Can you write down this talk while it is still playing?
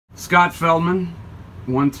Scott Feldman,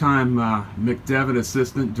 one-time McDevitt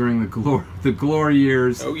assistant during the glory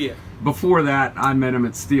years. Oh yeah. Before that, I met him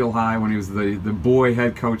at Steel High when he was the boy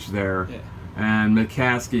head coach there, Yeah. and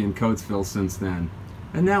McCaskey in Coatesville since then,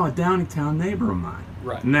 and now a Downingtown neighbor of mine.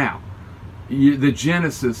 Right. Now, the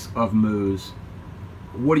genesis of Moose.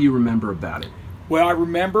 What do you remember about it? Well, I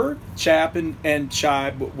remember Chap and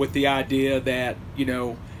Chai with the idea that, you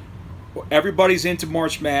know, everybody's into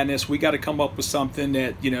March Madness. We got to come up with something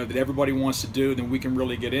that, you know, that everybody wants to do, then we can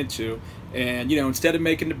really get into. And, you know, instead of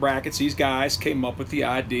making the brackets, these guys came up with the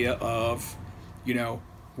idea of, you know,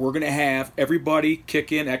 we're going to have everybody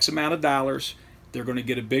kick in X amount of dollars. They're going to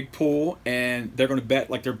get a big pool, and they're going to bet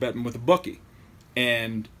like they're betting with a bookie.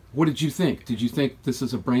 And what did you think? Did you think this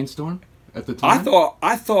is a brainstorm at the time?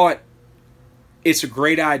 I thought it's a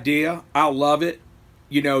great idea. I'll love it,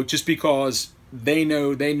 you know, just because they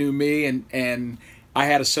knew me, and I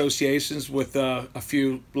had associations with a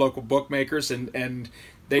few local bookmakers, and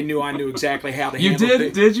they knew I knew exactly how to handle things.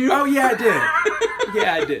 You did you? Oh yeah, I did.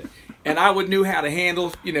 Yeah, I did. And I knew how to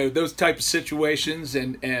handle, you know, those type of situations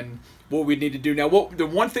and what we need to do. Now, the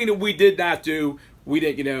one thing that we did not do, we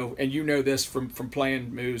didn't, you know, and you know this from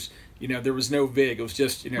playing Moose, you know, there was no vig. It was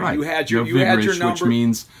just, you know, right. you had your number, which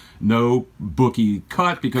means no bookie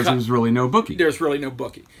cut because there's really no bookie. There's really no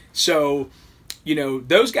bookie. So, you know,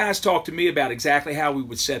 those guys talked to me about exactly how we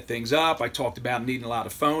would set things up. I talked about needing a lot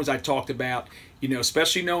of phones. I talked about, you know,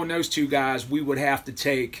 especially knowing those two guys, we would have to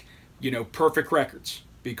take, you know, perfect records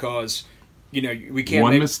because, you know, we can't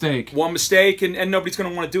make one mistake and nobody's going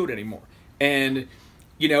to want to do it anymore. And,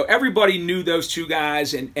 you know, everybody knew those two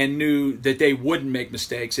guys and knew that they wouldn't make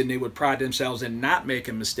mistakes and they would pride themselves in not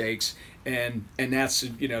making mistakes. And that's,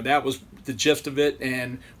 you know, that was the gist of it.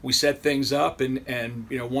 And we set things up and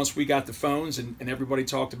you know, once we got the phones and everybody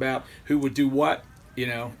talked about who would do what, you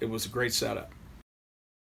know, it was a great setup.